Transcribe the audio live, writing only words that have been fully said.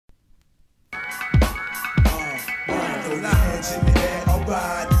hands in the air,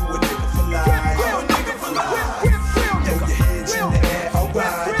 alright, you a nigga for life. You a nigga for life. Throw your hands in the air,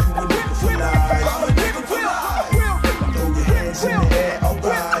 alright, you a nigga for life. I'm a nigga for life. Throw your hands in the air,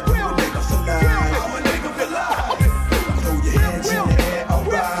 alright, you a nigga for life. I'm a nigga for life. Throw your hands in the air,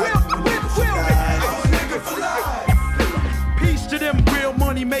 alright, you a nigga for life. I'm a nigga for life. Peace to them real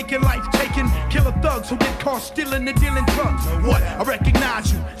money making, life taking killer thugs who get caught stealing and dealing drugs. What? I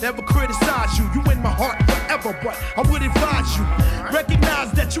recognize you, never criticize you. You in my heart forever, but I would advise you.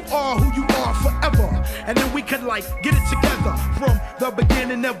 Recognize that you are who you are forever. And then we could like get it together. From the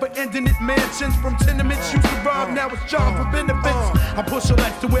beginning, never ending it mansions. From tenements used to rob, now it's job for benefits. I push a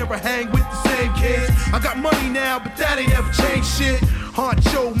life to where I hang with the same kids. I got money now, but that ain't ever changed shit.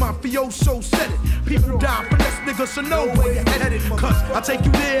 Honcho, mafioso said it. People die for this nigga, so no way you're headed. Cause I take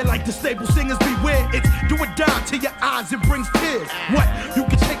you there like the stable singers beware. It's do or die till your eyes, it brings tears. What? You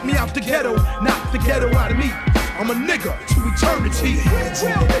can take me out the ghetto, knock the ghetto out of me. I'm a nigga to eternity. Hands in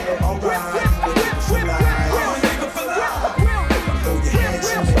the air, alright, you a nigga for life. I'm a nigga for life. Throw your hands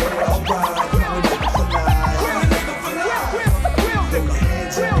in the air, alright, you a nigga for life. I'm a nigga for life. Throw your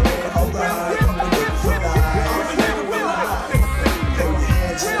hands in the air, alright, you a nigga for life. I'm a nigga for life. Throw your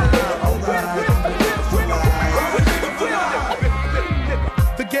hands in the air, alright, you a nigga for life. I'm a nigga for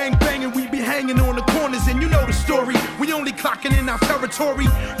life. The gang banging, we be hanging on the corners, and you know the story. We only clocking in our territory.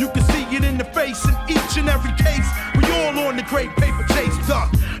 You can see it in the face in each and every case. We all on the great paper chase. The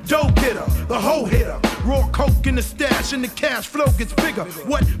dough getter, the hoe hitter. Raw coke in the stash and the cash flow gets bigger.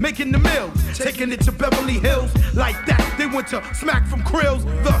 What? Making the mills, taking it to Beverly Hills. Like that, they went to smack from Krills.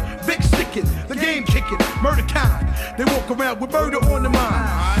 The big sticking, the game kicking, murder kind. They walk around with murder on the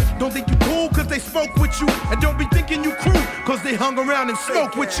mind. Don't think you cool cause they smoke with you. And don't be thinking you crew cause they hung around and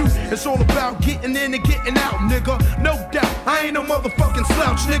smoked with you. It's all about getting in and getting out, nigga. No doubt, I ain't no motherfucking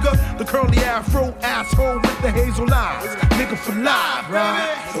slouch, nigga. The curly afro asshole with the hazel eyes. Nigga for life,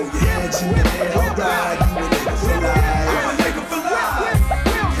 right? Throw your hands in the air, alright, you a nigga for life. I'm a nigga for life.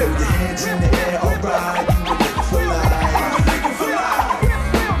 Throw your hands in the air, alright, you a nigga for life. I'm a nigga for life.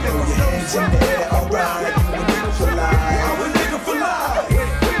 Throw your hands in the air, alright, you a nigga for life. I'm a nigga for life.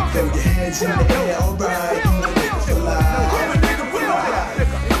 Throw your hands in the air, alright, you a nigga for life. I'm a nigga for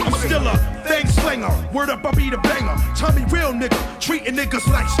life. I'm still a thing slinger. Word up, I'll be the banger. Tommy real nigga, treating niggas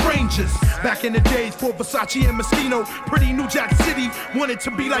like strangers. Back in the days for Versace and Moschino, pretty New Jack City, wanted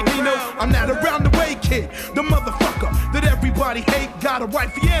to be like Nino. I'm that around the way kid, the motherfucker that everybody hate. Got a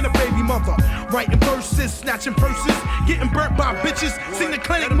wifey and a baby mother. Writing verses, snatching purses, getting burnt by bitches. Seen the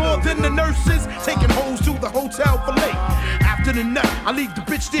clinic more than the nurses. Taking hoes to the hotel for late. After the nut, I leave the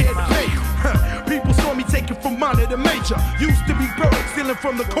bitch there to pay. People saw me taking from minor to major. Used to be broke, stealing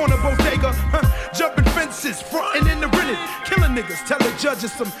from the corner bodega. Jumping fences, frontin' in the rented. Killing niggas, tell the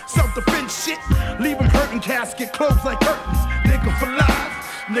judges some self-defense shit. Leave them hurting, casket closed like curtains. Nigga for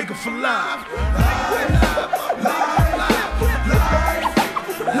life, nigga for life. Life, life, life,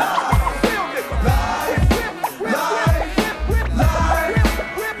 life, life.